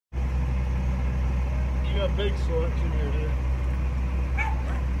got big selection here, dude.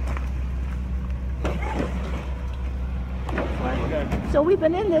 So we've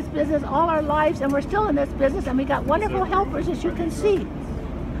been in this business all our lives, and we're still in this business, and we got wonderful helpers, as you can see.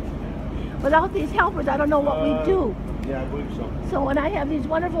 Without these helpers, I don't know what we do. Yeah, I believe so. So when I have these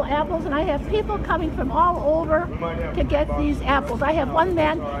wonderful apples, and I have people coming from all over to get these apples. I have one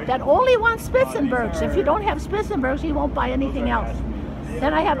man that only wants Spitzenbergs. If you don't have Spitzenbergs, he won't buy anything else.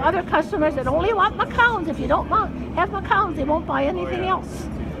 Then I have other customers that only want Macauns. If you don't have Macauns, they won't buy anything else.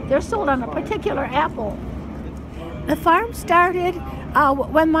 They're sold on a particular apple. The farm started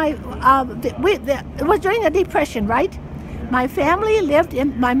when it was during the Depression, right? My family lived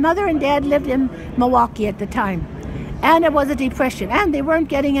in, my mother and dad lived in Milwaukee at the time. And it was a depression, and they weren't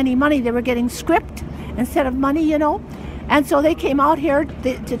getting any money. They were getting script instead of money, you know. And so they came out here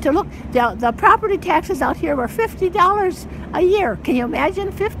to look. The property taxes out here were $50 a year. Can you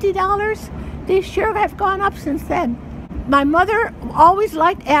imagine $50? They sure have gone up since then. My mother always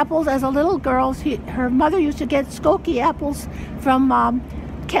liked apples as a little girl. Her mother used to get Skokie apples from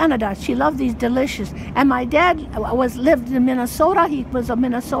Canada. She loved these delicious. And my dad lived in Minnesota. He was a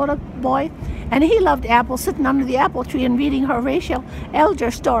Minnesota boy, and he loved apples, sitting under the apple tree and reading Horatio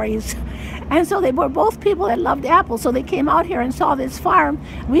Alger stories. And so they were both people that loved apples. So they came out here and saw this farm.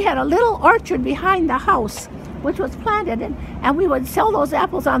 We had a little orchard behind the house, which was planted, and we would sell those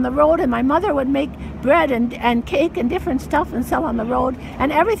apples on the road, and my mother would make bread and cake and different stuff and sell on the road,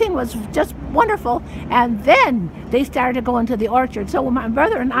 and everything was just wonderful. And then they started to go into the orchard. So when my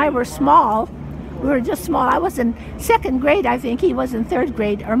brother and I were small, we were just small. I was in second grade, I think. He was in third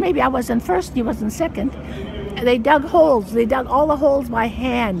grade, or maybe I was in first, he was in second. They dug holes. They dug all the holes by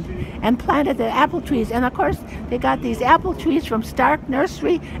hand and planted the apple trees. And of course, they got these apple trees from Stark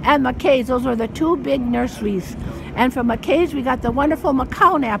Nursery and McKay's. Those were the two big nurseries. And from McKay's, we got the wonderful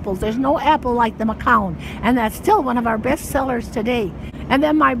Macaun apples. There's no apple like the Macaun, and that's still one of our best sellers today. And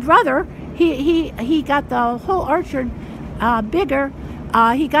then my brother, he got the whole orchard bigger.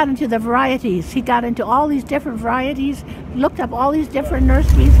 He got into the varieties. He got into all these different varieties, looked up all these different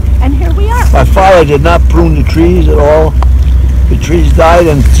nurseries, and here we are. My father did not prune the trees at all. The trees died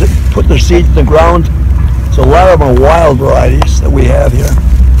and put their seeds in the ground. So a lot of them are wild varieties that we have here.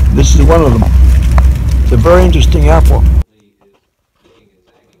 This is one of them. It's a very interesting apple.